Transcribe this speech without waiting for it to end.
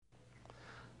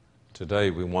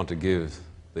Today we want to give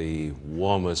the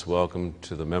warmest welcome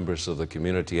to the members of the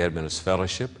Community Adventist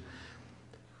Fellowship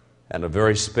and a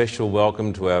very special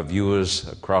welcome to our viewers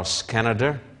across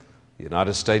Canada, the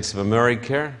United States of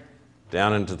America,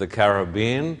 down into the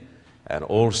Caribbean, and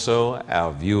also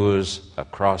our viewers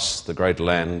across the great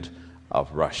land of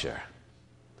Russia.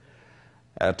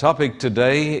 Our topic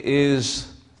today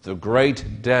is the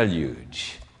Great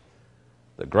Deluge,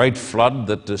 the great flood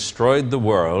that destroyed the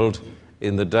world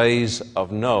in the days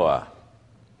of Noah.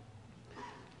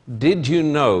 Did you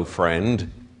know,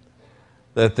 friend,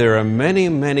 that there are many,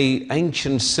 many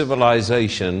ancient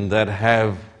civilizations that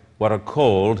have what are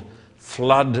called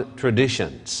flood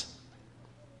traditions?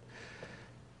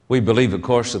 We believe, of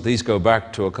course, that these go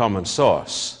back to a common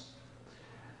source.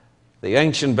 The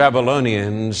ancient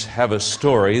Babylonians have a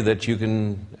story that you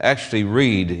can actually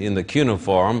read in the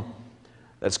cuneiform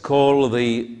that's called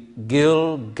the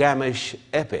Gilgamesh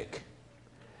Epic.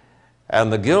 And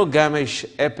the Gilgamesh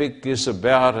Epic is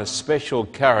about a special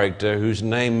character whose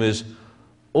name is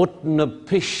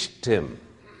Utnapishtim.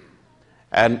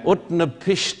 And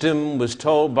Utnapishtim was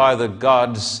told by the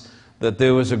gods that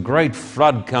there was a great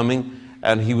flood coming,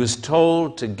 and he was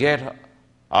told to get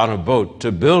on a boat,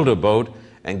 to build a boat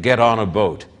and get on a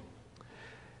boat.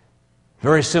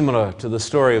 Very similar to the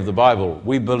story of the Bible.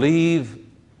 We believe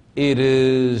it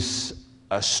is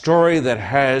a story that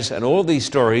has, and all these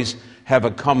stories have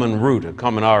a common root, a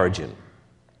common origin.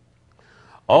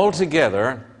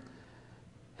 Altogether,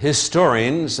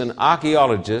 historians and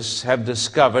archaeologists have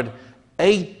discovered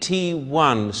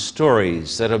 81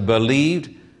 stories that are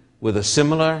believed with a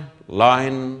similar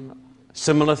line,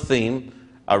 similar theme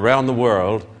around the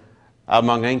world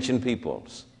among ancient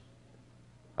peoples.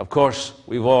 Of course,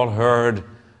 we've all heard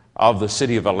of the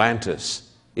city of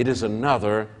Atlantis. It is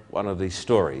another one of these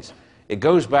stories. It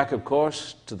goes back, of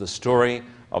course, to the story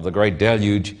of the Great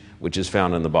Deluge, which is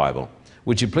found in the Bible.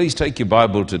 Would you please take your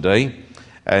Bible today,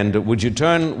 and would you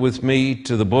turn with me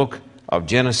to the book of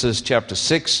Genesis chapter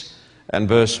 6 and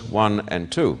verse 1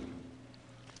 and 2.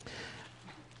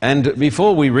 And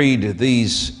before we read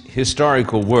these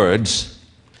historical words,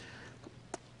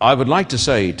 I would like to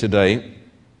say today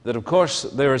that, of course,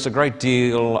 there is a great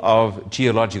deal of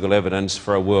geological evidence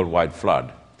for a worldwide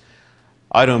flood.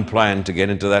 I don't plan to get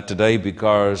into that today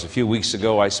because a few weeks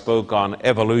ago I spoke on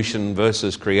evolution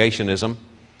versus creationism,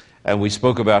 and we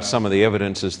spoke about some of the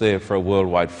evidences there for a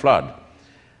worldwide flood.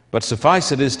 But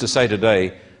suffice it is to say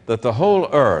today that the whole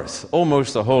earth,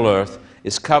 almost the whole earth,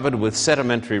 is covered with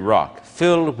sedimentary rock,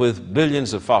 filled with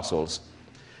billions of fossils,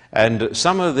 and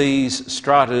some of these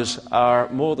stratas are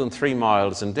more than 3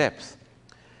 miles in depth.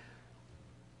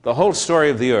 The whole story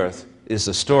of the earth is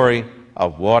the story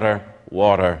of water,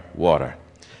 water, water.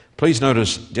 Please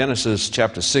notice Genesis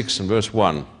chapter 6 and verse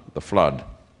 1, the flood.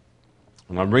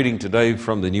 And I'm reading today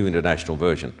from the New International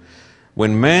Version.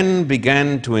 When men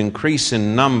began to increase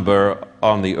in number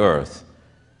on the earth,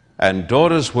 and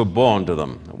daughters were born to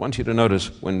them. I want you to notice,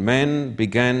 when men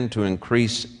began to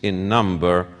increase in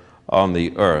number on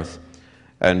the earth,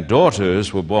 and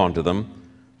daughters were born to them,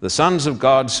 the sons of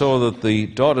God saw that the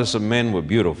daughters of men were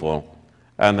beautiful,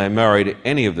 and they married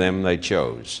any of them they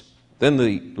chose. Then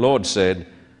the Lord said,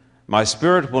 My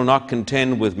spirit will not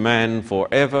contend with man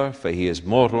forever, for he is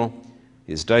mortal.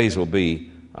 His days will be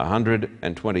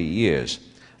 120 years.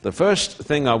 The first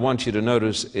thing I want you to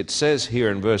notice, it says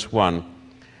here in verse 1,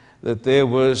 that there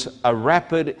was a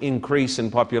rapid increase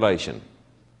in population.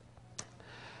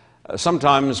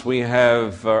 Sometimes we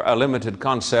have a limited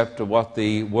concept of what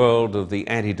the world of the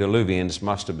antediluvians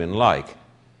must have been like.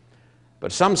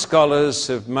 But some scholars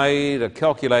have made a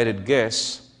calculated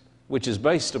guess, which is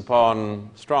based upon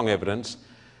strong evidence.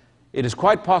 It is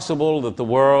quite possible that the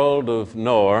world of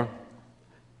Noah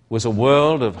was a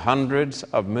world of hundreds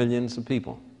of millions of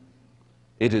people.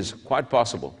 It is quite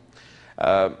possible.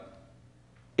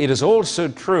 It is also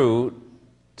true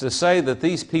to say that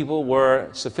these people were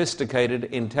sophisticated,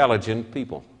 intelligent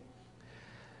people.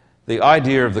 The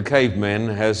idea of the cavemen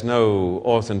has no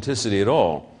authenticity at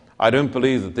all. I don't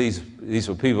believe that these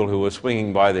were people who were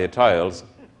swinging by their tails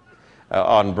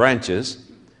on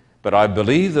branches, but I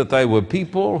believe that they were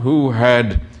people who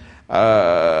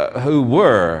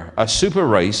were a super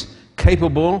race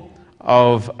capable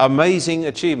of amazing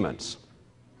achievements.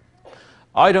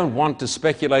 I don't want to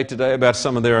speculate today about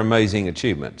some of their amazing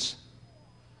achievements.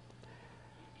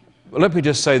 But let me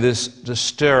just say this to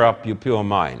stir up your pure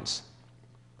minds.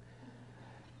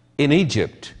 In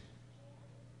Egypt,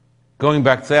 going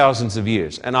back thousands of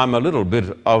years, and I'm a little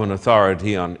bit of an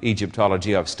authority on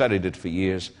Egyptology, I've studied it for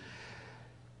years,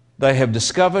 they have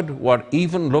discovered what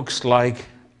even looks like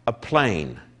a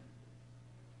plane.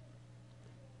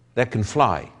 that can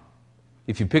fly.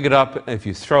 If you pick it up, if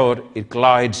you throw it, it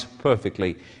glides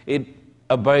perfectly. It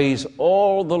obeys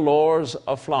all the laws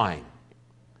of flying.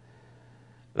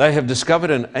 They have discovered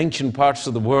in ancient parts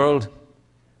of the world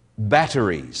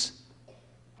batteries.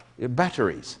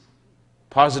 Batteries.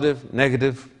 Positive,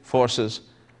 negative forces,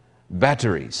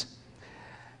 batteries.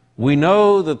 We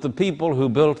know that the people who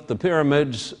built the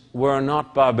pyramids were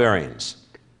not barbarians.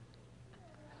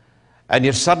 And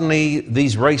yet suddenly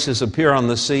these races appear on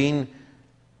the scene,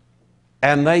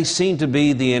 and they seem to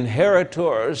be the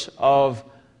inheritors of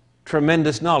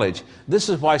tremendous knowledge. This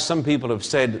is why some people have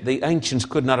said the ancients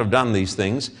could not have done these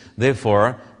things,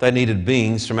 therefore they needed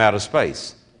beings from outer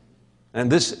space. And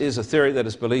this is a theory that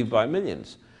is believed by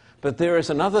millions. But there is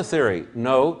another theory.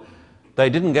 No, they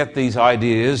didn't get these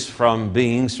ideas from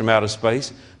beings from outer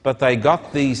space, but they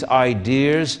got these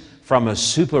ideas from a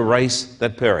super race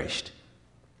that perished.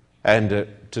 And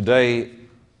today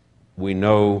we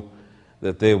know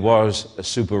that there was a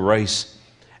super race,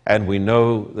 and we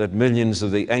know that millions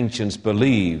of the ancients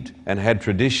believed and had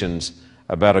traditions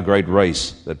about a great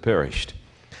race that perished.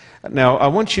 Now, I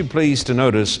want you please to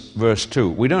notice verse 2.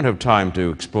 We don't have time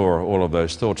to explore all of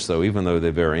those thoughts, though, even though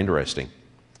they're very interesting.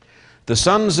 The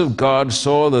sons of God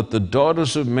saw that the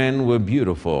daughters of men were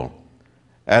beautiful,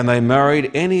 and they married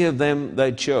any of them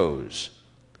they chose.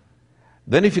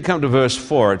 Then if you come to verse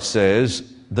 4, it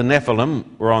says, the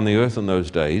Nephilim were on the earth in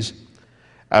those days,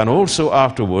 and also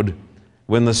afterward,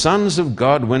 when the sons of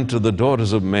God went to the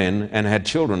daughters of men and had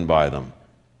children by them.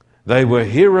 They were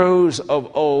heroes of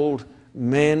old,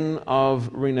 men of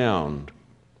renown.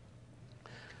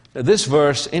 Now, this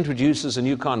verse introduces a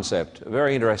new concept, a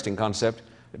very interesting concept.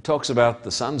 It talks about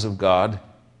the sons of God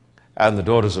and the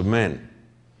daughters of men.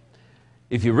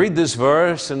 If you read this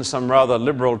verse in some rather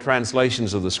liberal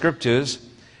translations of the scriptures,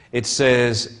 it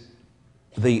says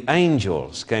the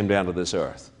angels came down to this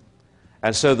earth.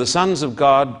 And so the sons of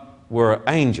God were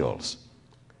angels,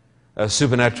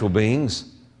 supernatural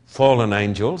beings, fallen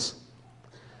angels,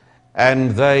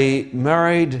 and they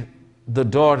married the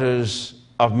daughters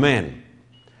of men,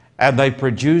 and they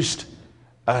produced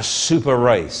a super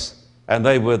race, and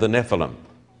they were the Nephilim.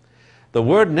 The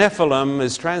word Nephilim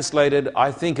is translated,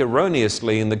 I think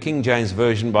erroneously in the King James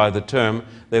Version, by the term,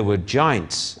 there were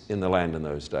giants in the land in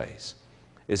those days.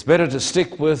 It's better to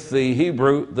stick with the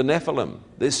Hebrew, the Nephilim,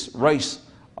 this race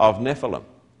of Nephilim.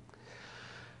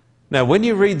 Now, when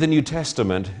you read the New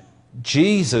Testament,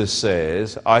 Jesus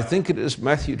says, I think it is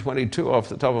Matthew 22 off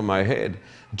the top of my head,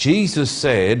 Jesus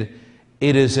said,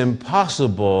 it is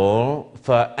impossible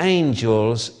for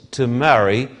angels to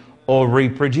marry or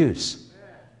reproduce.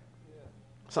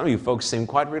 Some of you folks seem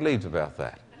quite relieved about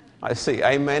that. I see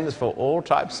amens for all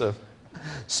types of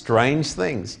strange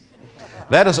things.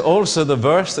 That is also the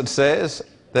verse that says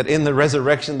that in the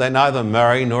resurrection they neither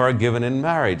marry nor are given in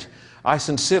marriage. I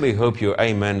sincerely hope your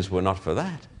amens were not for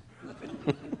that.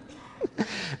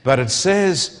 But it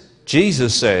says,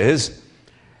 Jesus says,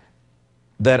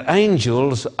 that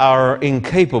angels are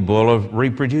incapable of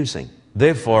reproducing.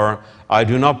 Therefore, I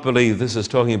do not believe this is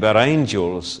talking about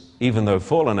angels, even though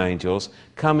fallen angels,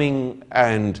 coming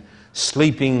and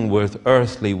sleeping with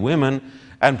earthly women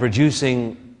and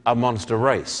producing a monster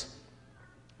race.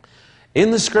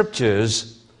 In the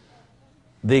scriptures,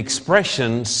 the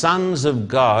expression sons of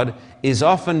God is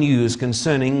often used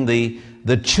concerning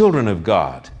the children of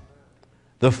God,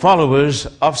 the followers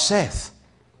of Seth.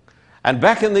 And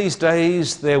back in these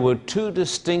days, there were two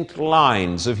distinct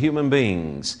lines of human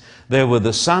beings. There were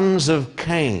the sons of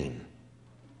Cain,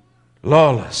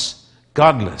 lawless,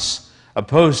 godless,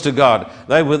 opposed to God.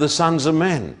 They were the sons of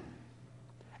men.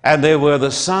 And there were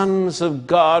the sons of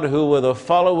God who were the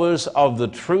followers of the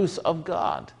truth of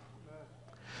God.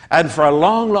 And for a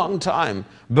long, long time,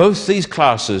 both these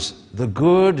classes, the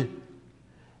good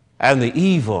and the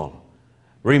evil,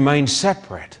 remained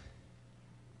separate.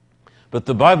 But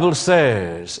the Bible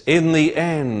says, in the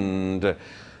end,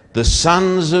 the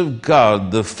sons of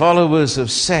God, the followers of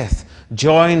Seth,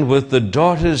 joined with the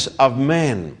daughters of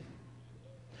men.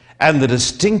 And the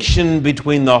distinction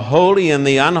between the holy and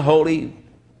the unholy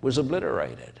was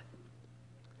obliterated.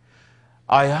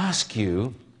 I ask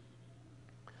you,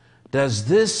 does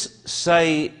this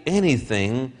say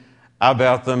anything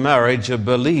about the marriage of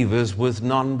believers with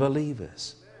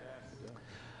non-believers?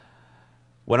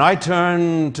 When I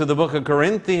turn to the book of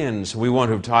Corinthians, we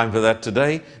won't have time for that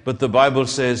today, but the Bible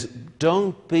says,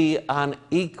 don't be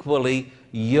unequally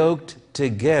yoked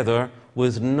together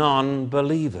with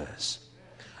non-believers.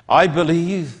 I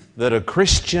believe that a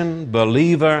Christian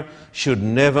believer should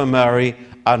never marry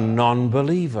a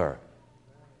non-believer.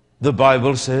 The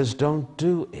Bible says don't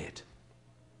do it.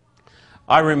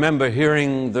 I remember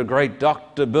hearing the great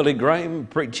Dr. Billy Graham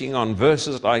preaching on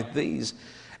verses like these,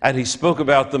 and he spoke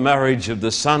about the marriage of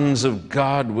the sons of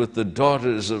God with the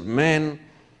daughters of men.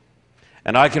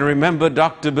 And I can remember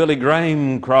Dr. Billy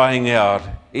Graham crying out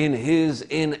in his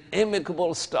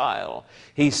inimitable style.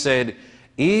 He said,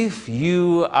 if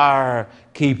you are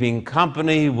keeping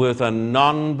company with a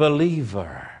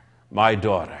non-believer, my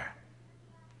daughter,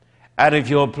 and if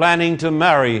you're planning to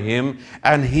marry him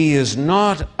and he is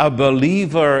not a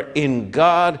believer in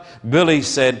God, Billy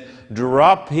said,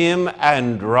 drop him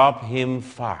and drop him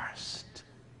fast.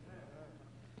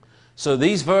 So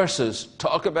these verses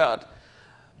talk about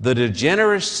the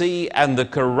degeneracy and the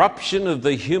corruption of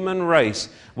the human race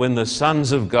when the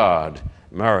sons of God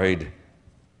married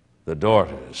the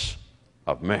daughters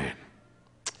of man.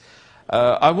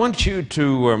 I want you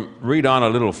to read on a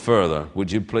little further,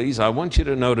 would you please? I want you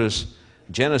to notice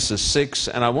Genesis 6,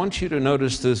 and I want you to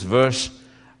notice this verse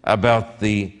about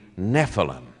the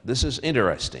Nephilim. This is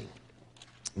interesting.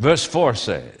 Verse 4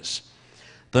 says,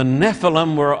 the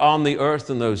Nephilim were on the earth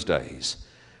in those days,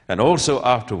 and also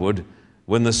afterward,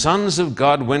 when the sons of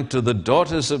God went to the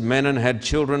daughters of men and had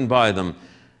children by them.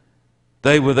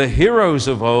 They were the heroes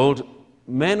of old,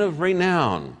 men of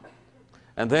renown.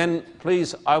 And then,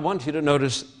 please, I want you to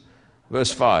notice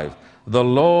verse 5. The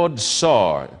Lord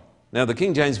saw. Now, the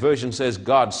King James Version says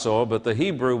God saw, but the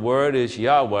Hebrew word is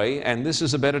Yahweh, and this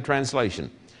is a better translation.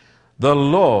 The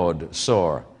Lord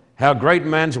saw how great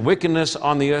man's wickedness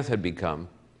on the earth had become,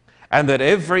 and that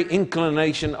every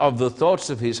inclination of the thoughts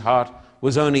of his heart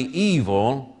was only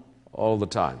evil all the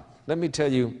time. Let me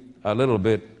tell you a little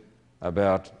bit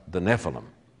about the Nephilim.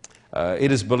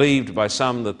 It is believed by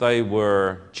some that they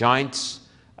were giants,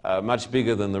 much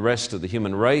bigger than the rest of the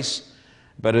human race.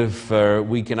 But if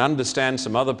we can understand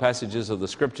some other passages of the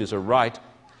Scriptures are right,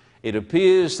 it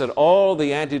appears that all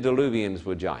the antediluvians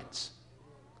were giants.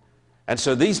 And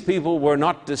so these people were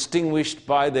not distinguished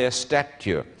by their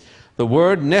stature. The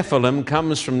word Nephilim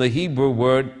comes from the Hebrew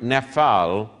word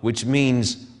nephal, which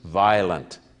means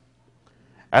violent.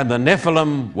 And the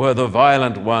Nephilim were the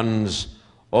violent ones,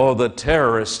 or the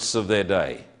terrorists of their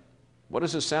day. What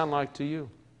does it sound like to you?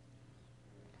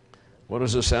 What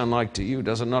does it sound like to you?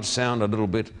 Does it not sound a little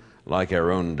bit like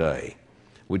our own day?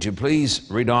 Would you please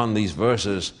read on these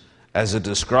verses as it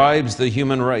describes the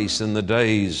human race in the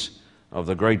days of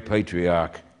the great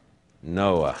patriarch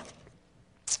Noah.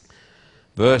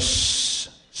 Verse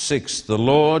 6, the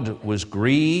Lord was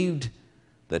grieved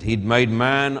that he'd made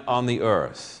man on the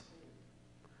earth,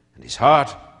 and his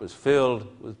heart was filled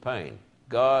with pain.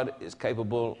 God is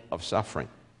capable of suffering.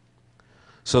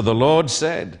 So the Lord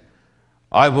said,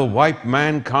 I will wipe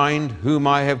mankind whom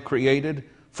I have created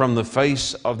from the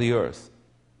face of the earth,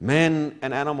 men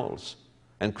and animals,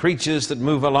 and creatures that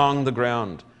move along the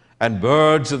ground, and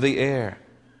birds of the air,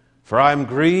 for I am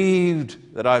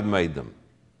grieved that I've made them.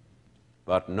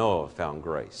 But Noah found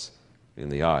grace in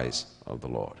the eyes of the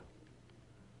Lord.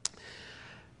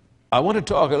 I want to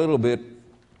talk a little bit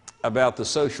about the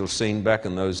social scene back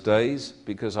in those days,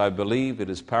 because I believe it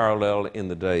is parallel in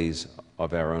the days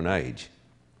of our own age.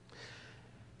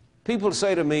 People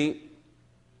say to me,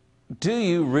 do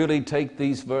you really take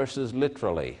these verses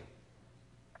literally?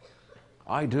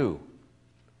 I do.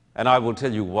 And I will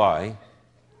tell you why.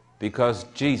 Because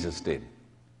Jesus did.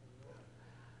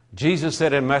 Jesus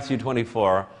said in Matthew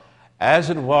 24, as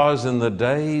it was in the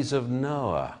days of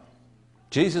Noah.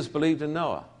 Jesus believed in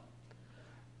Noah.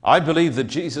 I believe that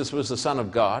Jesus was the Son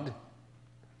of God.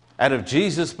 And if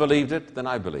Jesus believed it, then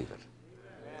I believe it.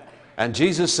 And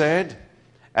Jesus said,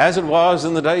 as it was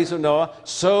in the days of Noah,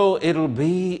 so it'll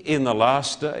be in the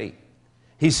last day.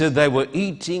 He said they were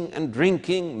eating and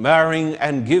drinking, marrying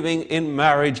and giving in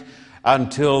marriage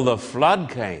until the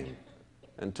flood came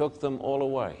and took them all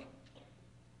away.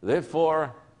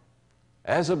 Therefore,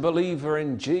 as a believer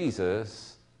in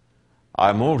Jesus,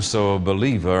 I'm also a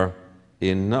believer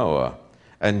in Noah.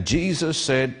 And Jesus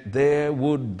said there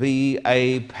would be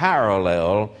a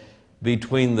parallel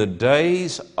between the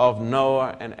days of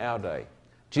Noah and our day.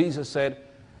 Jesus said,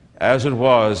 as it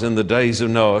was in the days of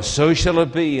Noah, so shall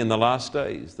it be in the last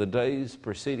days, the days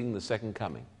preceding the second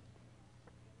coming.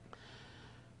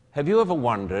 Have you ever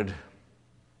wondered,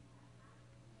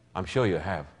 I'm sure you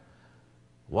have,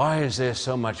 why is there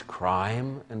so much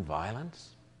crime and violence?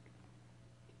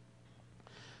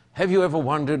 Have you ever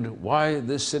wondered why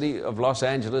this city of Los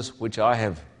Angeles, which I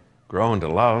have grown to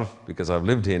love because I've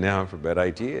lived here now for about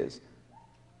 8 years,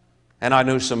 and I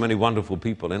know so many wonderful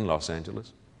people in Los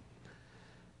Angeles.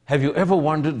 Have you ever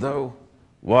wondered, though,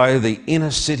 why the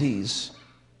inner cities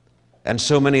and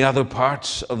so many other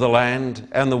parts of the land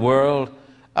and the world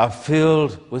are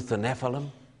filled with the Nephilim?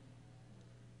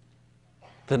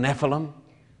 the Nephilim,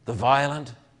 the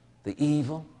violent, the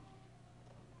evil?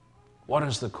 What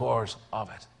is the cause of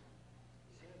it?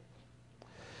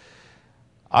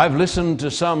 I've listened to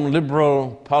some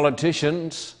liberal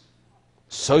politicians,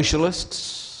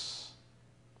 socialists.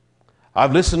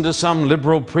 I've listened to some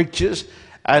liberal preachers,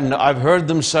 and I've heard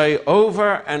them say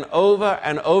over and over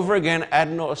and over again ad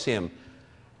nauseum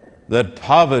that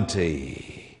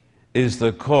poverty is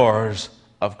the cause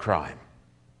of crime.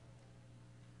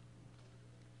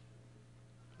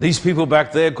 These people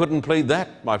back there couldn't plead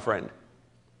that, my friend.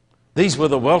 These were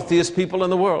the wealthiest people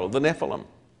in the world, the Nephilim.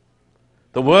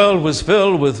 The world was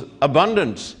filled with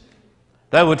abundance.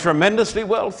 They were tremendously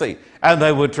wealthy, and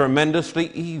they were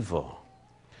tremendously evil.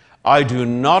 I do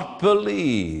not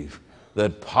believe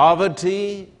that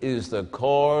poverty is the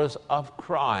cause of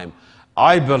crime.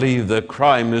 I believe that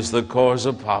crime is the cause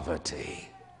of poverty.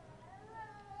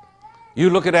 You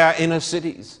look at our inner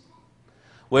cities,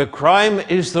 where crime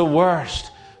is the worst,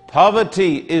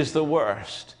 poverty is the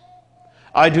worst.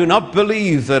 I do not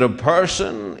believe that a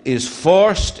person is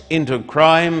forced into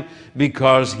crime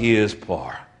because he is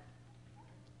poor.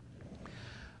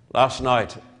 Last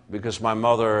night, because my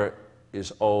mother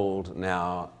is old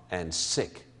now and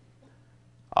sick,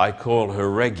 I call her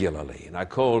regularly, and I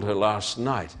called her last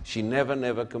night. She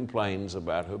never complains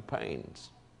about her pains.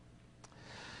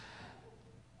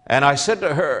 And I said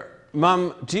to her,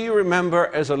 Mum, do you remember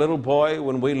as a little boy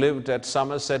when we lived at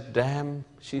Somerset Dam?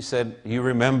 She said, you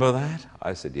remember that?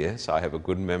 I said, yes, I have a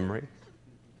good memory.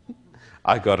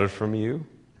 I got it from you.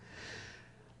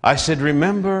 I said,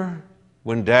 remember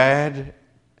when Dad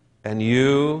and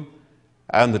you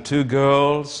and the two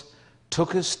girls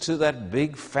took us to that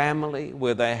big family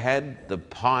where they had the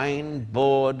pine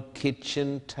board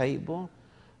kitchen table,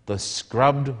 the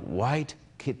scrubbed white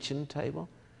kitchen table?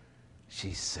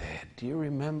 She said, do you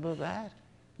remember that?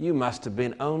 You must have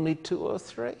been only 2 or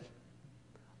 3.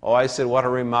 Oh, I said, what a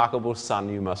remarkable son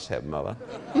you must have, Mother.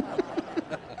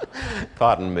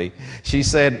 Pardon me. She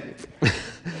said,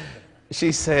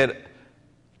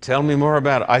 tell me more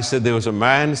about it. I said, there was a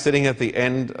man sitting at the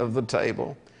end of the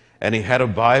table, and he had a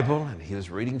Bible, and he was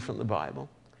reading from the Bible.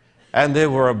 And there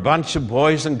were a bunch of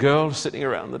boys and girls sitting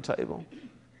around the table.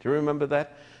 Do you remember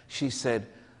that? She said,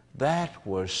 that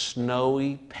was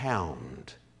Snowy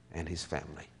Pound and his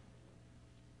family.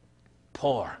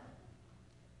 Poor,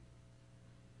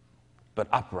 but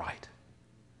upright,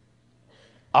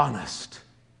 honest,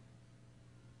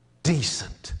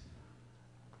 decent,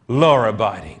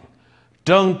 law-abiding.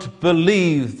 Don't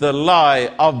believe the lie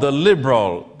of the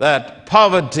liberal that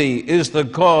poverty is the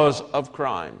cause of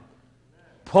crime.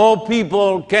 Poor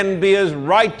people can be as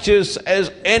righteous as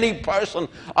any person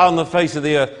on the face of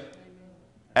the earth,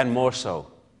 and more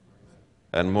so,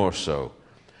 and more so.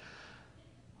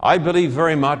 I believe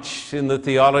very much in the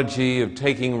theology of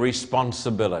taking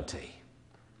responsibility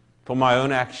for my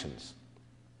own actions.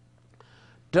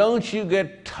 Don't you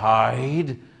get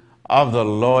tired of the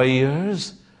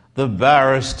lawyers, the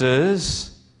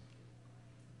barristers,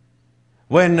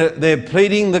 when they're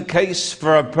pleading the case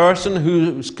for a person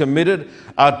who's committed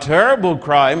a terrible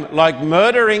crime like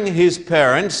murdering his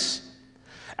parents,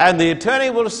 and the attorney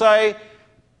will say,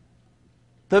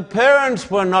 the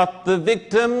parents were not the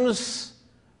victims,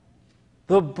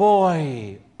 the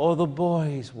boy or the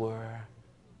boys were.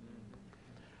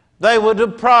 They were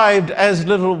deprived as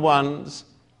little ones.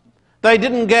 They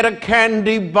didn't get a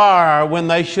candy bar when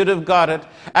they should have got it,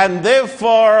 and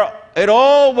therefore it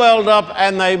all welled up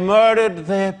and they murdered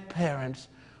their parents.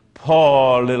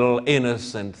 Poor little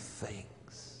innocent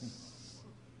things.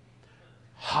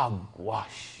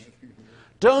 Hogwash.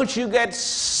 Don't you get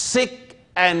sick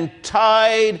and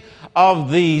tired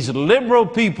of these liberal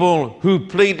people who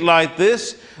plead like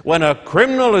this when a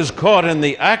criminal is caught in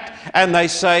the act and they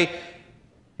say,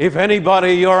 if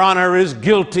anybody, Your Honor, is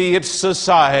guilty, it's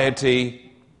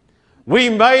society. We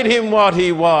made him what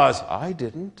he was. I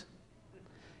didn't.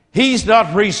 He's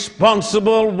not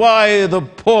responsible. Why, the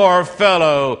poor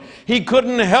fellow? He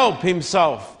couldn't help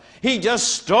himself. He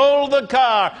just stole the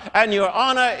car. And, Your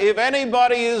Honor, if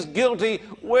anybody is guilty,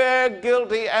 we're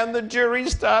guilty. And the jury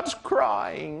starts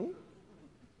crying.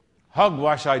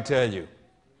 Hogwash, I tell you.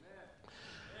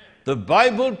 The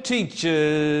Bible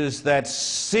teaches that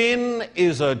sin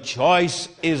is a choice,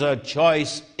 is a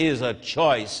choice, is a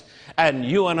choice. And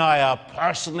you and I are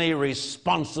personally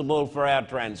responsible for our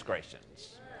transgressions.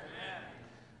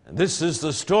 And this is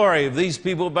the story of these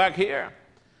people back here.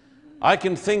 I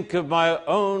can think of my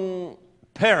own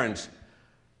parents.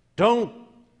 Don't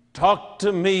talk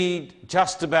to me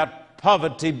just about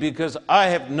poverty because I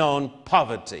have known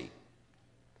poverty.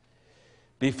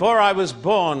 Before I was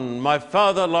born, my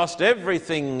father lost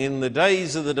everything in the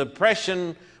days of the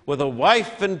Depression. With a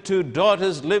wife and 2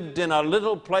 daughters, lived in a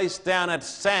little place down at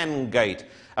Sandgate,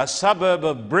 a suburb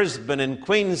of Brisbane in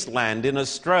Queensland in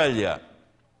Australia.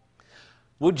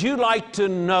 Would you like to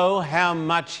know how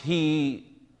much he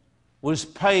was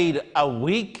paid a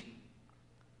week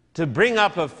to bring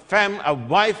up a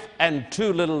wife and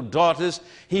 2 little daughters?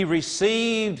 He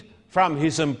received from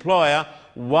his employer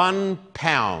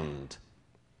 £1.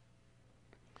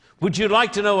 Would you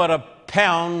like to know what a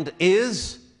pound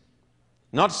is?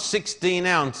 Not 16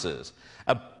 ounces.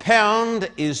 A pound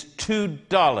is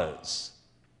 $2.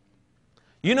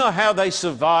 You know how they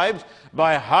survived?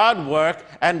 By hard work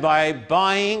and by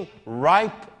buying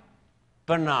ripe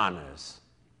bananas.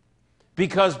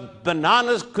 Because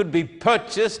bananas could be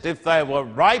purchased, if they were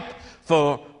ripe,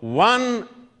 for 1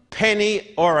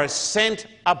 penny or a cent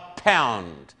a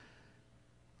pound.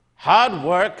 Hard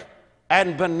work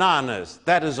and bananas.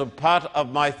 That is a part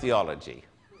of my theology.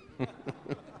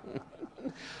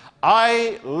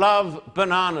 I love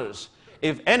bananas.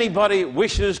 If anybody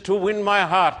wishes to win my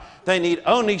heart, they need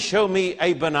only show me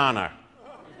a banana.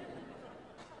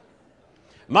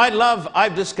 My love,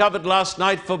 I've discovered last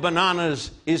night, for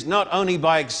bananas is not only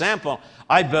by example.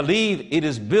 I believe it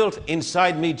is built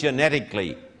inside me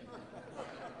genetically.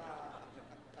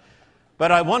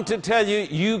 But I want to tell you,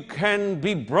 you can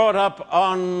be brought up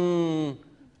on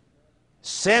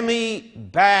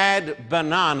semi-bad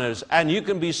bananas, and you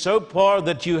can be so poor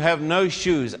that you have no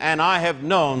shoes, and I have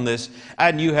known this,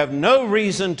 and you have no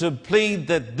reason to plead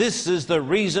that this is the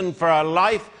reason for a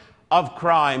life of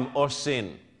crime or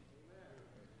sin.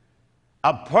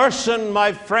 A person,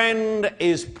 my friend,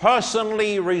 is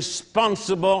personally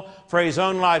responsible for his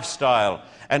own lifestyle.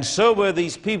 And so were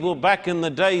these people back in the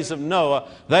days of Noah.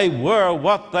 They were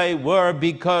what they were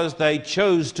because they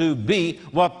chose to be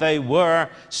what they were.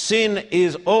 Sin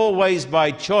is always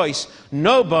by choice.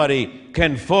 Nobody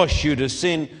can force you to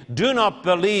sin. Do not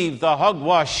believe the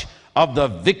hogwash of the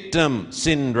victim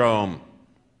syndrome.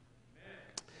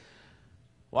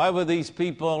 Why were these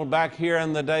people back here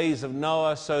in the days of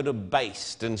Noah so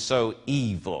debased and so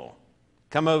evil?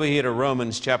 Come over here to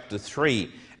Romans chapter 3,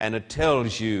 and it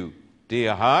tells you,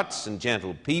 dear hearts and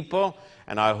gentle people,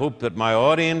 and I hope that my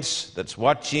audience that's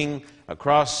watching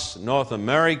across North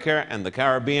America and the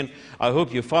Caribbean, I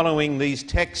hope you're following these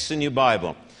texts in your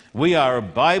Bible. We are a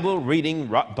Bible-reading,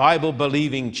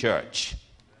 Bible-believing church.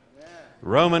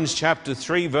 Romans chapter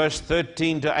 3, verse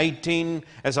 13 to 18,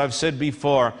 as I've said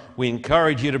before, we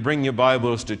encourage you to bring your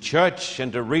Bibles to church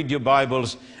and to read your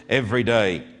Bibles every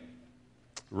day.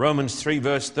 Romans 3,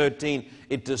 verse 13,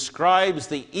 it describes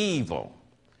the evil.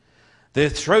 Their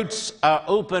throats are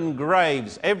open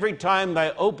graves. Every time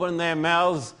they open their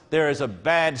mouths, there is a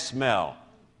bad smell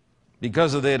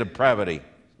because of their depravity.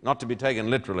 Not to be taken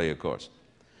literally, of course.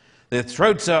 Their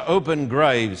throats are open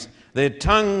graves. Their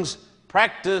tongues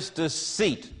practice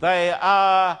deceit. They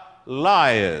are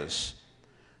liars.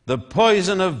 The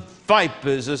poison of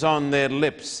vipers is on their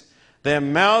lips. Their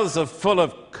mouths are full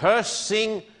of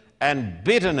cursing and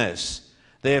bitterness.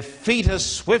 Their feet are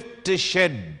swift to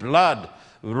shed blood.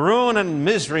 Ruin and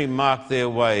misery mark their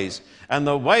ways, and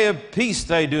the way of peace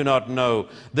they do not know.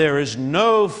 There is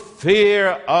no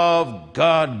fear of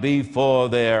God before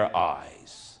their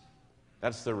eyes.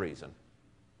 That's the reason.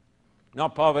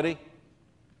 Not poverty,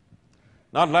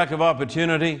 not lack of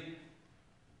opportunity,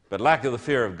 but lack of the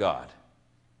fear of God.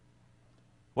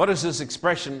 What does this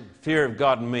expression, fear of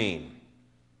God, mean?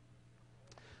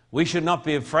 We should not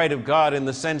be afraid of God in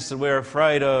the sense that we're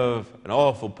afraid of an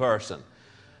awful person.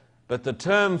 But the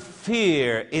term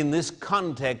fear in this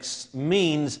context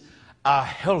means a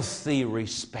healthy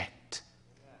respect,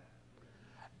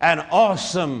 an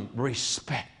awesome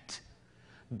respect.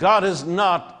 God is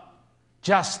not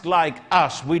just like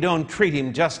us. We don't treat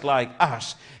him just like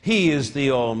us. He is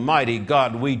the Almighty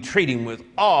God. We treat him with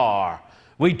awe.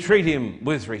 We treat him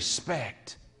with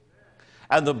respect.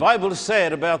 And the Bible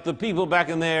said about the people back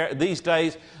in these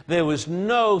days, there was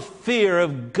no fear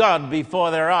of God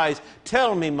before their eyes.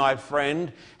 Tell me, my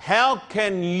friend, how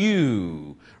can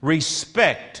you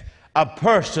respect a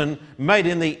person made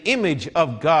in the image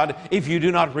of God if you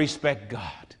do not respect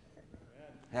God?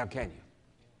 How can you?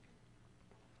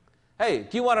 Hey,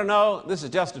 do you want to know, this is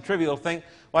just a trivial thing,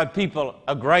 why people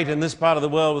are great in this part of the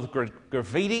world with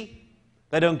graffiti?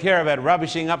 They don't care about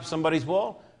rubbishing up somebody's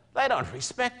wall. They don't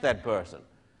respect that person.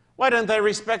 Why don't they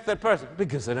respect that person?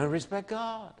 Because they don't respect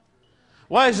God.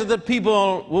 Why is it that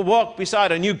people will walk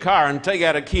beside a new car and take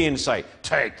out a key and say,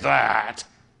 "Take that"?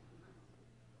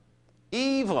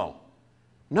 Evil.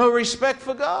 No respect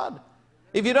for God.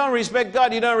 If you don't respect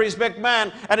God, you don't respect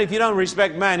man. And if you don't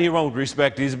respect man, you won't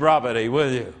respect his property,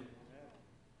 will you?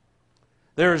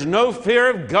 There is no fear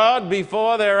of God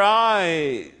before their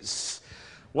eyes.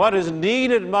 What is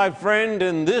needed, my friend,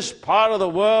 in this part of the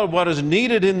world, what is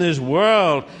needed in this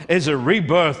world is a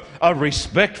rebirth of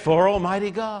respect for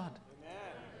Almighty God. Amen.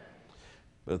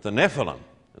 But the Nephilim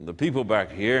and the people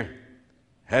back here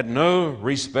had no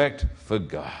respect for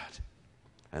God.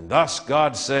 And thus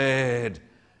God said,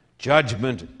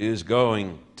 judgment is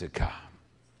going to come.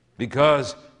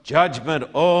 Because judgment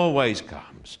always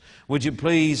comes. Would you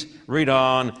please read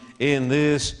on in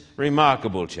this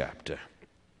remarkable chapter?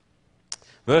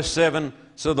 Verse 7,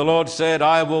 so the Lord said,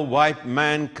 I will wipe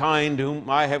mankind whom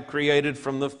I have created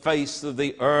from the face of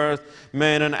the earth,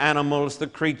 men and animals, the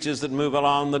creatures that move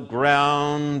along the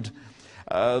ground,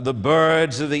 the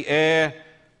birds of the air,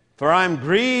 for I am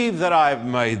grieved that I have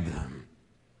made them.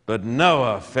 But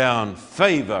Noah found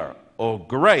favor or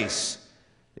grace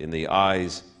in the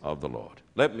eyes of the Lord.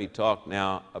 Let me talk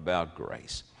now about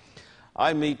grace.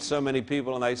 I meet so many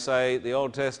people and they say the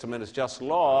Old Testament is just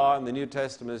law and the New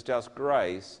Testament is just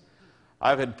grace.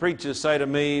 I've had preachers say to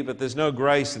me, but there's no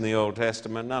grace in the Old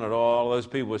Testament, none at all. Those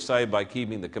people were saved by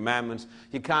keeping the commandments.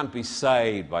 You can't be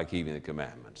saved by keeping the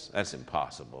commandments. That's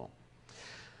impossible.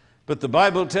 But the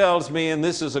Bible tells me, and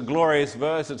this is a glorious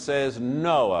verse, it says,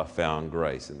 Noah found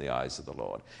grace in the eyes of the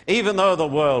Lord. Even though the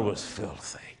world was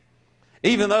filthy,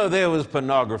 even though there was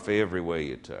pornography everywhere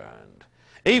you turned,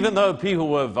 even though people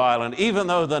were violent, even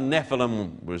though the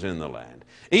Nephilim was in the land,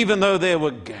 even though there were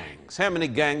gangs. How many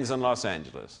gangs in Los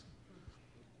Angeles?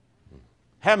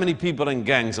 How many people in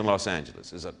gangs in Los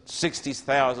Angeles? Is it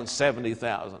 60,000,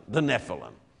 70,000? The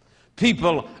Nephilim.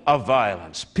 People of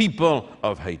violence, people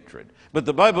of hatred. But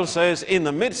the Bible says, in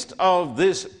the midst of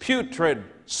this putrid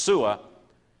sewer,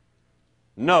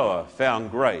 Noah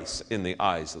found grace in the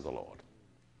eyes of the Lord.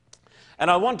 And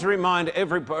I want to remind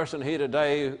every person here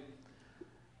today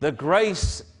that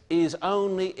grace is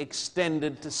only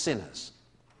extended to sinners.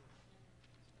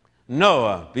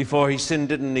 Noah, before he sinned,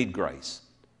 didn't need grace.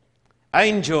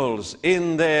 Angels,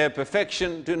 in their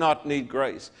perfection, do not need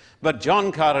grace. But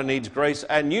John Carter needs grace,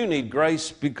 and you need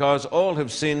grace because all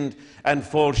have sinned and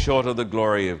fall short of the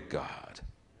glory of God.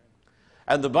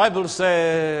 And the Bible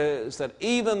says that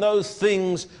even though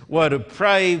things were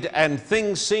depraved and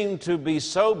things seemed to be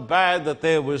so bad that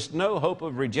there was no hope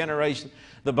of regeneration,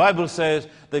 the Bible says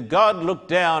that God looked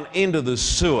down into the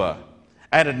sewer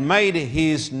and it made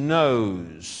his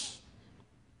nose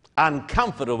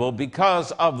uncomfortable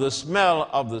because of the smell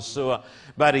of the sewer.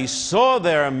 But he saw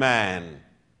there a man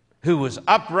who was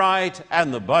upright,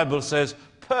 and the Bible says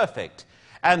perfect.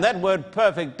 And that word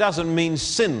perfect doesn't mean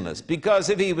sinless, because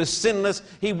if he was sinless,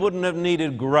 he wouldn't have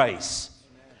needed grace.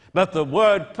 But the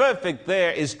word perfect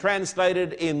there is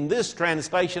translated in this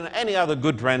translation, any other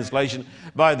good translation,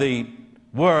 by the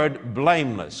word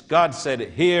blameless. God said,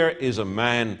 here is a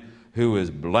man who is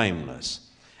blameless.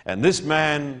 And this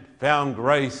man found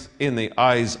grace in the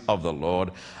eyes of the Lord.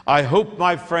 I hope,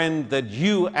 my friend, that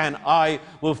you and I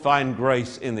will find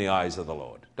grace in the eyes of the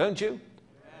Lord. Don't you?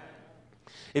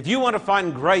 If you want to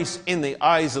find grace in the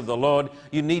eyes of the Lord,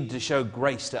 you need to show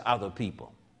grace to other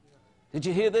people. Did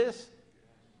you hear this?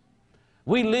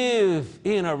 We live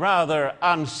in a rather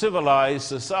uncivilized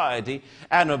society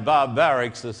and a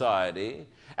barbaric society.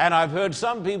 And I've heard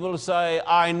some people say,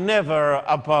 I never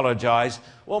apologize.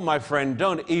 Well, my friend,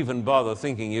 don't even bother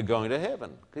thinking you're going to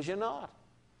heaven, because you're not.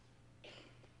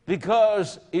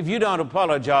 Because if you don't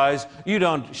apologize, you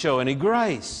don't show any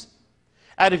grace.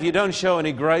 And if you don't show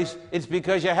any grace, it's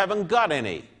because you haven't got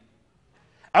any.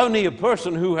 Only a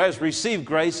person who has received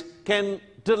grace can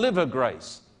deliver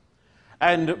grace.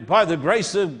 And by the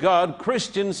grace of God,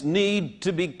 Christians need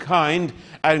to be kind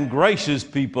and gracious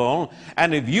people.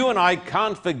 And if you and I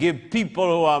can't forgive people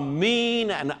who are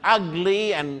mean and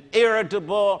ugly and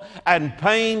irritable and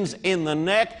pains in the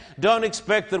neck, don't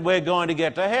expect that we're going to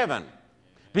get to heaven,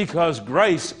 because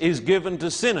grace is given to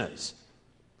sinners.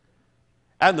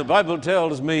 And the Bible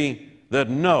tells me that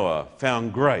Noah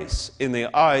found grace in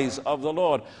the eyes of the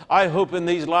Lord. I hope in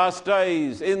these last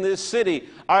days, in this city,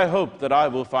 I hope that I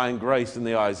will find grace in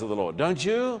the eyes of the Lord. Don't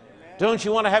you? Amen. Don't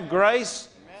you want to have grace?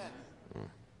 Amen.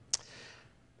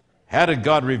 How did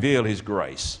God reveal his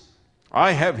grace?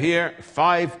 I have here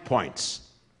 5 points.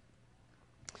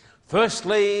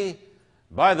 Firstly,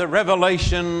 by the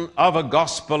revelation of a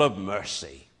gospel of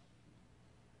mercy.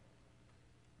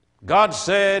 God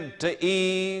said to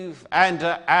Eve and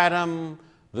to Adam,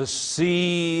 the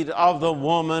seed of the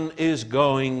woman is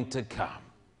going to come.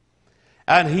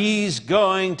 And he's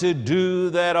going to do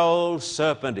that old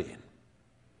serpent in.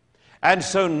 And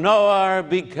so Noah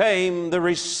became the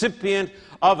recipient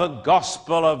of a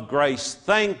gospel of grace.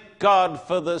 Thank God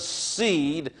for the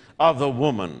seed of the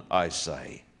woman, I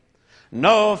say.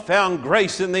 Noah found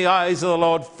grace in the eyes of the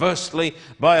Lord, firstly,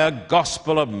 by a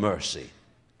gospel of mercy.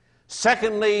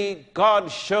 Secondly, God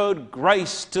showed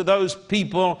grace to those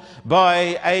people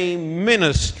by a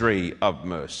ministry of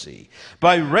mercy,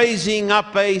 by raising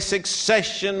up a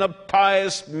succession of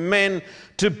pious men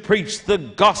to preach the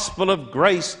gospel of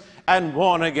grace and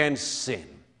warn against sin.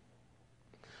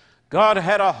 God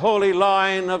had a holy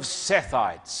line of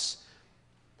Sethites,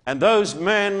 and those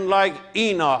men like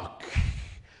Enoch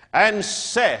and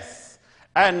Seth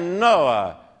and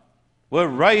Noah were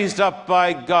raised up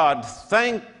by God.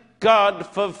 Thank God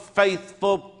for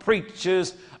faithful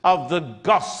preachers of the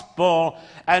gospel.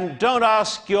 And don't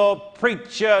ask your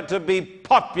preacher to be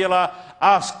popular,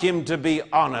 ask him to be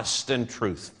honest and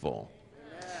truthful.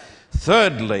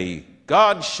 Thirdly,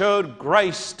 God showed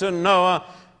grace to Noah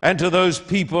and to those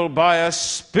people by a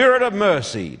spirit of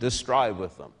mercy to strive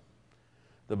with them.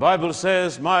 The Bible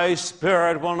says, my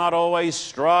spirit will not always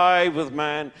strive with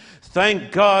man.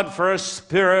 Thank God for a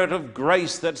spirit of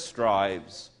grace that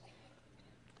strives.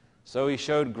 So he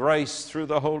showed grace through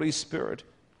the Holy Spirit.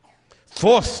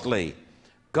 Fourthly,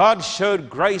 God showed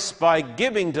grace by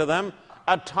giving to them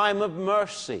a time of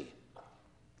mercy.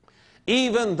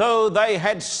 Even though they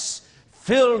had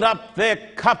filled up their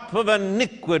cup of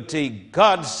iniquity,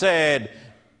 God said,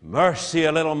 mercy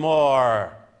a little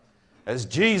more. As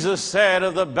Jesus said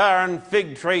of the barren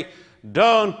fig tree,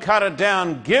 don't cut it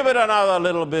down, give it another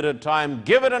little bit of time,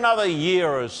 give it another year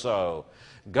or so.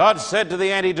 God said to the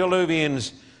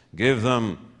antediluvians, give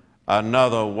them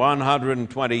another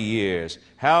 120 years.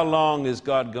 How long is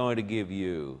God going to give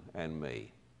you and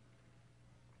me?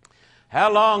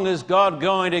 How long is God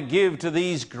going to give to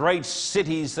these great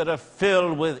cities that are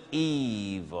filled with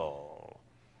evil?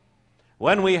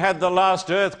 When we had the last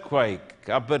earthquake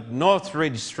up at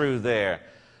Northridge through there,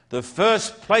 the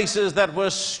first places that were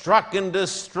struck and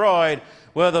destroyed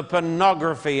were the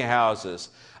pornography houses.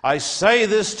 I say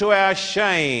this to our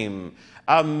shame.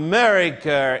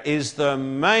 America is the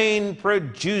main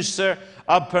producer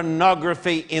of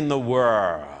pornography in the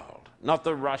world. Not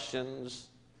the Russians,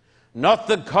 not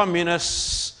the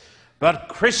communists, but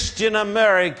Christian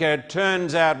America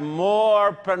turns out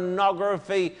more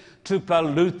pornography to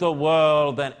pollute the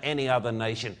world than any other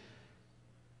nation.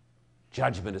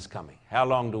 Judgment is coming. How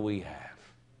long do we have?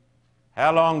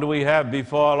 How long do we have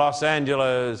before Los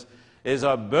Angeles is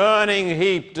a burning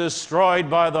heap destroyed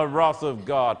by the wrath of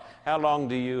God? How long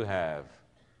do you have?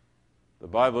 The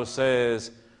Bible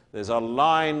says there's a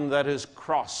line that is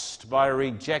crossed by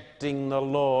rejecting the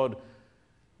Lord,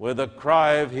 where the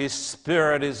cry of His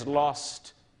Spirit is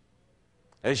lost.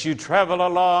 As you travel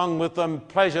along with the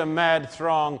pleasure-mad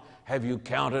throng, have you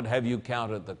counted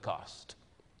the cost?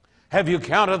 Have you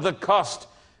counted the cost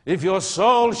if your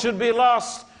soul should be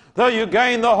lost, though you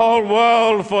gain the whole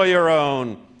world for your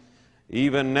own?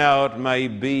 Even now it may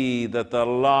be that the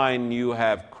line you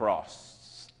have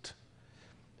crossed.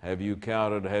 Have you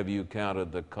counted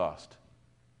the cost?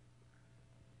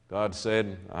 God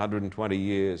said 120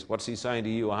 years. What's He saying to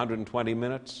you? 120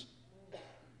 minutes?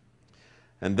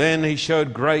 And then He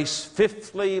showed grace,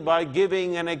 fifthly, by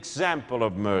giving an example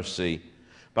of mercy,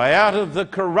 by out of the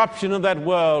corruption of that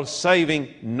world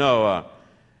saving Noah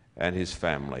and his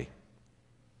family.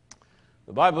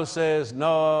 The Bible says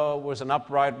Noah was an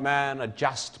upright man, a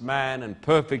just man, and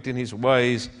perfect in his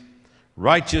ways.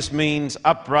 Righteous means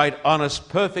upright, honest.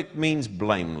 Perfect means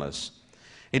blameless.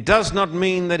 It does not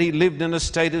mean that he lived in a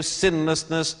state of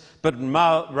sinlessness, but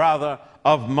rather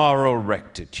of moral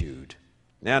rectitude.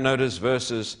 Now notice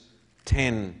verses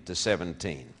 10 to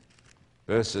 17.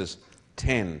 Verses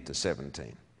 10 to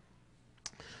 17.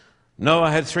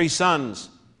 Noah had 3 sons,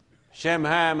 Shem,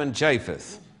 Ham, and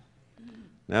Japheth.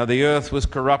 Now the earth was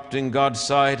corrupt in God's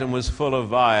sight and was full of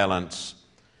violence.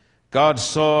 God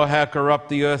saw how corrupt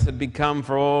the earth had become,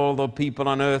 for all the people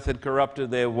on earth had corrupted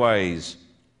their ways.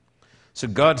 So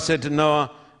God said to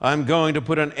Noah, I'm going to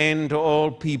put an end to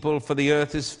all people, for the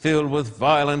earth is filled with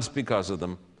violence because of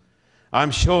them.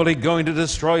 I'm surely going to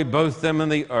destroy both them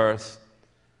and the earth.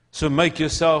 So make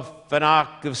yourself an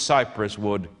ark of cypress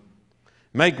wood.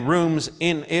 Make rooms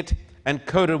in it and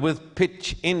coat it with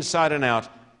pitch inside and out.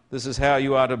 This is how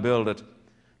you are to build it.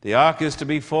 The ark is to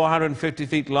be 450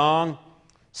 feet long,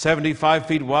 75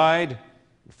 feet wide,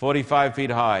 45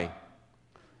 feet high.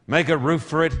 Make a roof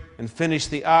for it and finish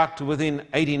the ark to within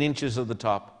 18 inches of the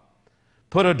top.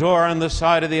 Put a door on the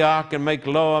side of the ark and make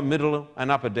lower, middle, and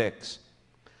upper decks.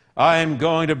 I am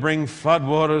going to bring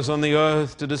floodwaters on the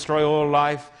earth to destroy all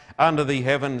life under the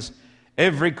heavens.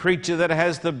 every creature that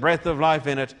has the breath of life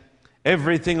in it,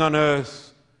 everything on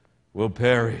earth will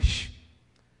perish.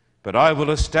 But I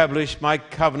will establish my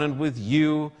covenant with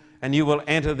you, and you will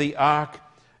enter the ark,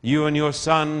 you and your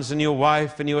sons and your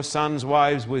wife and your sons'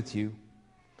 wives with you.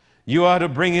 You are to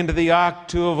bring into the ark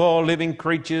 2 of all living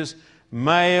creatures,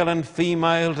 male and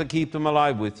female, to keep them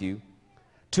alive with you.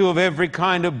 2 of every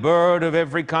kind of bird, of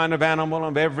every kind of animal,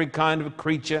 of every kind of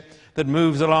creature that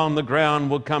moves along the ground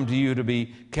will come to you to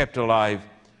be kept alive.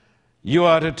 You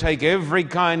are to take every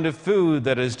kind of food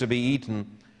that is to be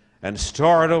eaten and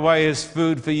store it away as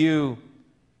food for you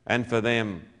and for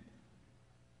them.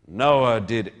 Noah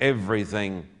did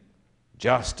everything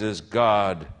just as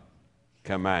God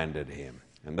commanded him.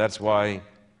 And that's why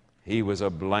he was a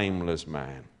blameless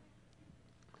man.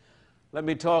 Let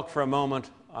me talk for a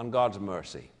moment on God's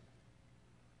mercy.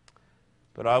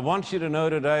 But I want you to know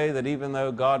today that even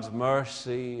though God's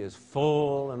mercy is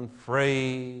full and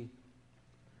free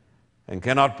and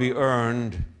cannot be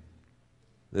earned,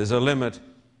 there's a limit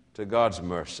to God's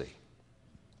mercy.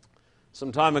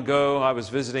 Some time ago, I was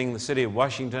visiting the city of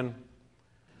Washington.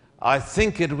 I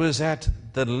think it was at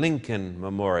the Lincoln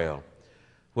Memorial,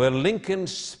 where Lincoln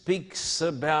speaks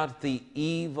about the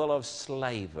evil of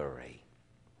slavery.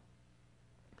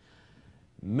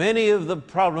 Many of the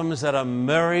problems that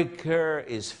America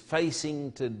is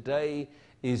facing today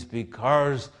is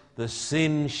because the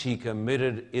sin she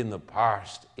committed in the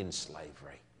past in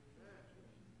slavery.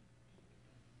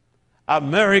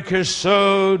 America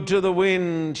sowed to the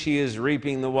wind, she is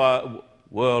reaping the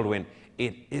whirlwind.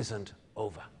 It isn't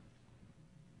over.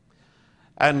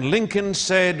 And Lincoln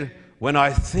said, when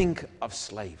I think of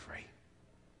slavery,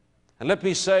 and let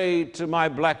me say to my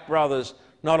black brothers,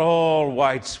 not all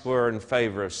whites were in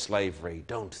favor of slavery.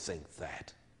 Don't think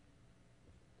that.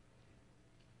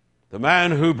 The man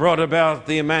who brought about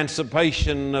the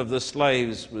emancipation of the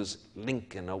slaves was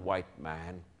Lincoln, a white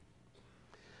man.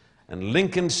 And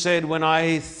Lincoln said, when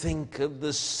I think of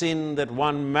the sin that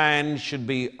one man should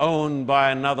be owned by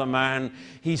another man,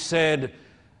 he said,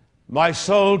 my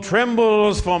soul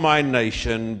trembles for my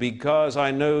nation because I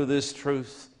know this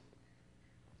truth.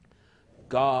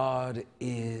 God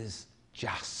is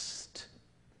just,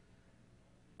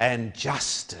 and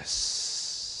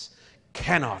justice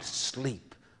cannot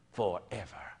sleep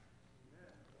forever.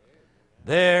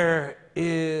 There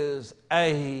is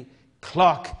a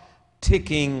clock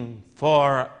ticking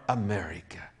for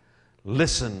America.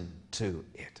 Listen to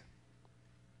it.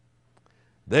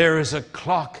 There is a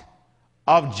clock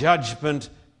of judgment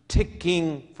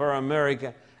ticking for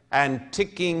America and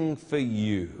ticking for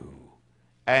you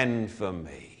and for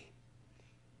me.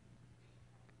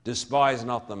 Despise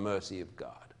not the mercy of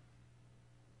God.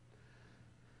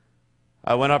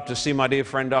 I went up to see my dear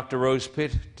friend Dr. Rose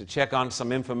Pitt to check on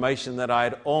some information that I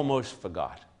had almost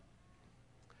forgot.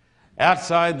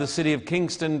 Outside the city of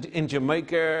Kingston in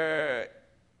Jamaica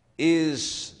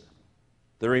are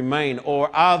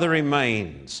the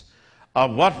remains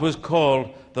of what was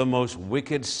called the most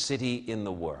wicked city in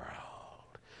the world.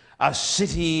 A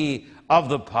city of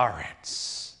the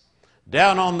pirates,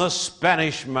 down on the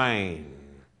Spanish Main,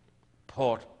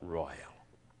 Port Royal.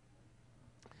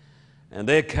 And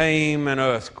there came an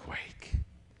earthquake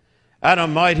and a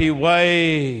mighty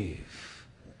wave,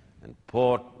 and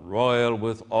Port Royal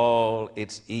with all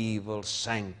its evil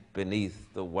sank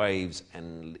beneath the waves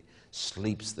and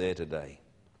sleeps there today.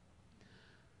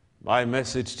 My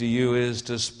message to you is,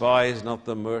 despise not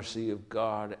the mercy of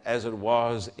God. As it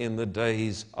was in the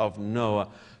days of Noah,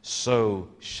 so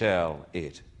shall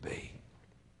it be.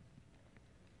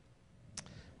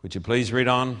 Would you please read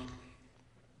on?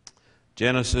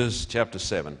 Genesis chapter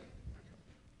 7.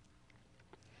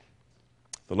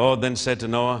 The Lord then said to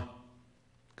Noah,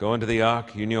 go into the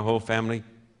ark, you and your whole family,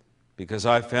 because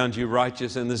I found you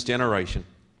righteous in this generation.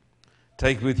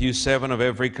 Take with you 7 of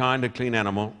every kind of clean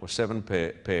animal, or 7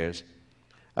 pairs,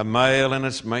 a male and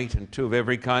its mate, and 2 of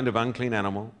every kind of unclean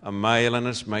animal, a male and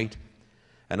its mate,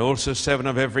 and also 7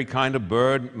 of every kind of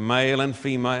bird, male and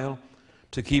female,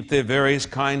 to keep their various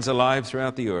kinds alive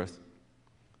throughout the earth.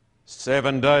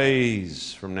 7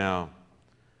 days from now,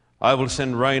 I will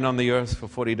send rain on the earth for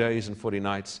 40 days and 40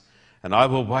 nights, and I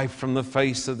will wipe from the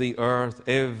face of the earth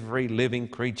every living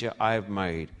creature I have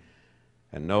made.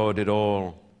 And Noah did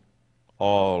all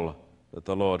that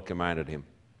the Lord commanded him.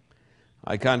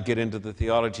 I can't get into the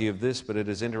theology of this, but it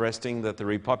is interesting that the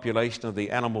repopulation of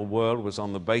the animal world was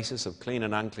on the basis of clean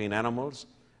and unclean animals,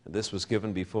 and this was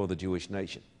given before the Jewish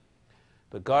nation.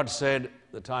 But God said,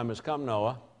 the time has come,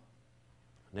 Noah.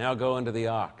 Now go into the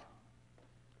ark.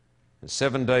 In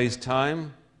 7 days'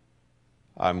 time,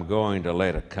 I'm going to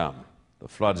let it come. The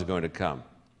flood's going to come.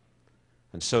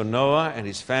 And so Noah and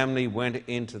his family went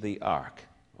into the ark.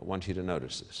 I want you to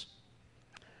notice this.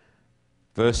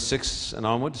 Verse 6 and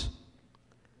onwards.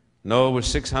 Noah was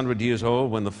 600 years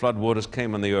old when the flood waters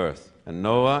came on the earth. And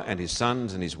Noah and his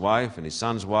sons and his wife and his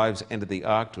sons' wives entered the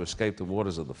ark to escape the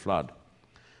waters of the flood.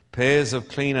 Pairs of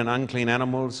clean and unclean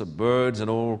animals, of birds and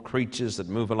all creatures that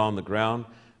move along the ground,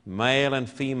 male and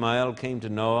female, came to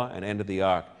Noah and entered the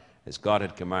ark as God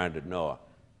had commanded Noah.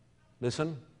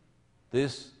 Listen,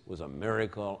 this was a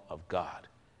miracle of God.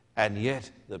 And yet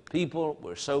the people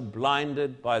were so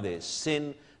blinded by their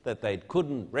sin that they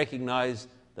couldn't recognize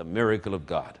the miracle of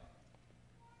God.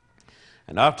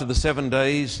 And after the 7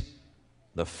 days,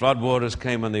 the floodwaters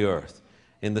came on the earth.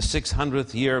 In the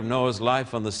 600th year of Noah's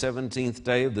life, on the 17th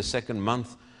day of the second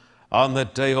month, on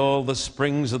that day all the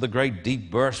springs of the great deep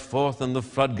burst forth, and the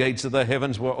floodgates of the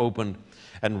heavens were opened,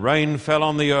 and rain fell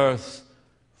on the earth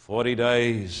 40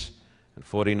 days and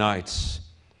 40 nights.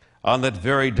 On that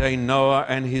very day Noah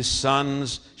and his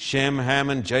sons, Shem, Ham,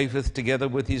 and Japheth, together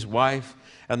with his wife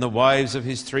and the wives of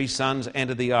his 3 sons,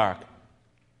 entered the ark.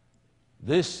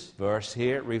 This verse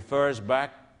here refers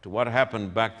back to what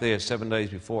happened back there 7 days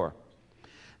before.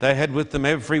 They had with them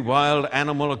every wild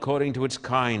animal according to its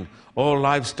kind, all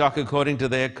livestock according to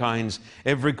their kinds,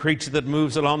 every creature that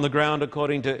moves along the ground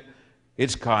according to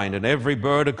its kind, and every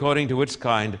bird according to its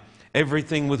kind,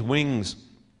 everything with wings.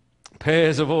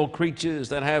 Pairs of all creatures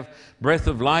that have breath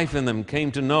of life in them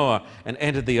came to Noah and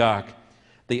entered the ark.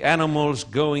 The animals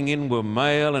going in were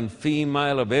male and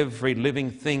female of every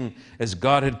living thing, as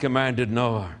God had commanded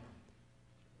Noah.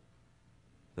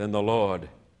 Then the Lord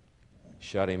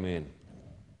shut him in.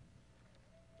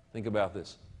 Think about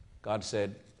this. God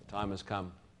said, the time has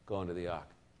come, go into the ark.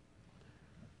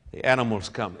 The animals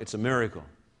come. It's a miracle.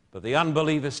 But the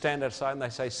unbelievers stand outside and they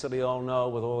say, silly old Noah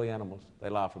with all the animals. They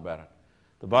laugh about it.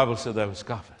 The Bible said they were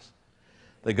scoffers.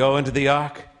 They go into the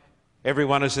ark.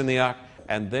 Everyone is in the ark.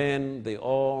 And then the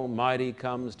Almighty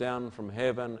comes down from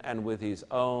heaven and with his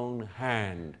own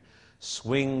hand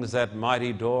swings that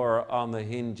mighty door on the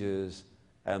hinges,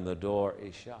 and the door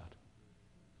is shut.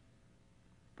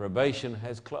 Probation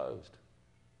has closed.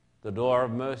 The door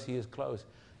of mercy is closed.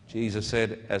 Jesus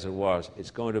said, as it was, it's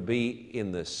going to be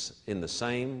in the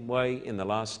same way in the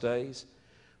last days.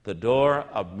 The door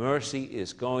of mercy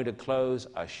is going to close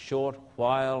a short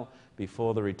while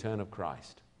before the return of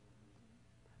Christ.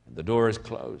 And the door is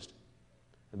closed.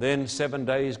 And then 7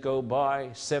 days go by,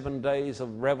 7 days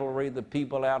of revelry. The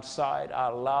people outside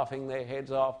are laughing their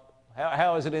heads off.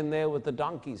 How is it in there with the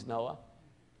donkeys, Noah?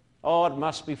 Oh, it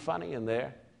must be funny in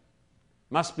there.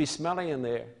 Must be smelly in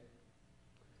there.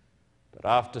 But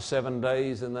after 7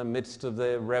 days, in the midst of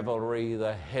their revelry,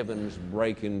 the heavens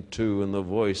break in two and the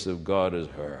voice of God is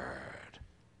heard.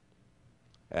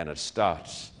 And it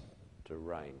starts to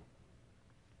rain.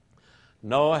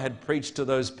 Noah had preached to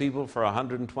those people for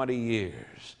 120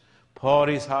 years, poured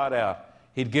his heart out.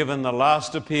 He'd given the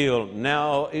last appeal.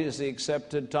 Now is the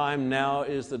accepted time. Now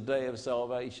is the day of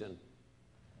salvation.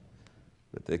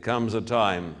 But there comes a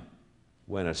time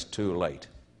when it's too late.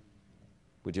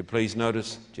 Would you please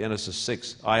notice Genesis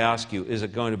 6? I ask you, is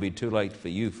it going to be too late for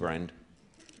you, friend?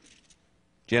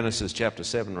 Genesis chapter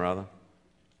 7, rather,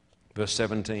 verse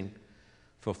 17.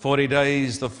 For 40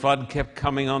 days the flood kept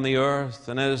coming on the earth,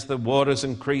 and as the waters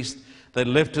increased, they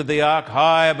lifted the ark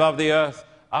high above the earth.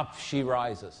 Up she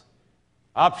rises.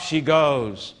 Up she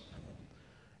goes.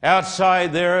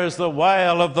 Outside there is the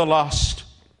wail of the lost.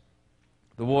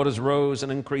 The waters rose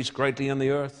and increased greatly on the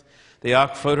earth. The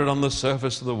ark floated on the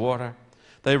surface of the water.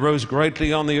 They rose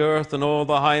greatly on the earth, and all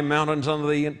the high mountains under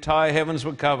the entire heavens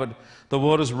were covered. The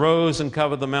waters rose and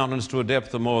covered the mountains to a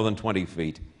depth of more than 20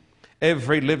 feet.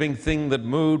 Every living thing that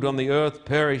moved on the earth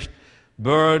perished.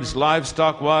 Birds,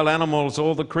 livestock, wild animals,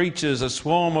 all the creatures, a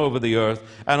swarm over the earth,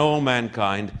 and all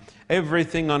mankind.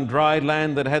 Everything on dry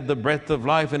land that had the breath of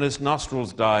life in its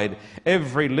nostrils died.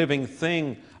 Every living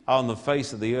thing on the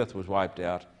face of the earth was wiped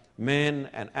out. Men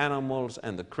and animals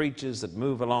and the creatures that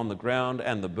move along the ground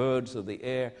and the birds of the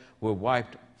air were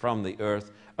wiped from the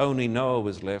earth. Only Noah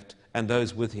was left, and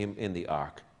those with him in the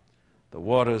ark. The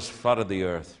waters flooded the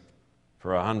earth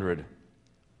for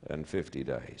 150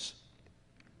 days.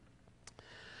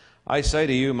 I say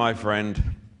to you, my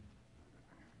friend,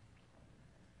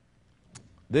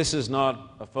 this is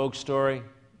not a folk story,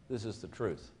 this is the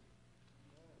truth.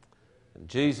 And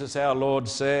Jesus our Lord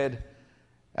said,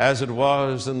 as it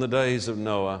was in the days of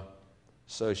Noah,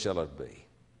 so shall it be.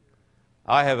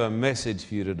 I have a message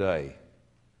for you today.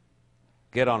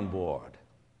 Get on board.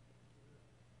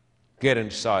 Get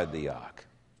inside the ark.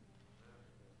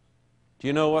 Do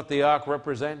you know what the ark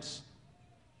represents?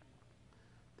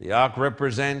 The ark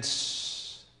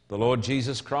represents the Lord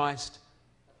Jesus Christ.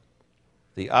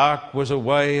 The ark was a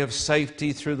way of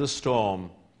safety through the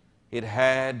storm. It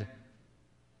had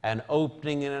an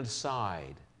opening in its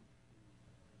side.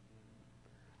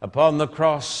 Upon the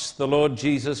cross, the Lord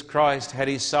Jesus Christ had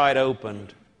his side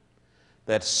opened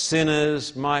that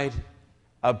sinners might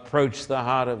approach the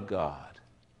heart of God.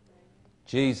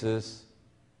 Jesus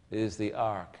is the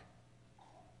ark.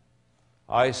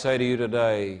 I say to you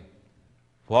today,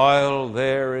 while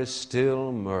there is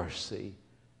still mercy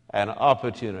and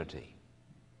opportunity,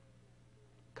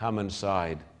 come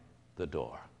inside the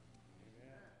door.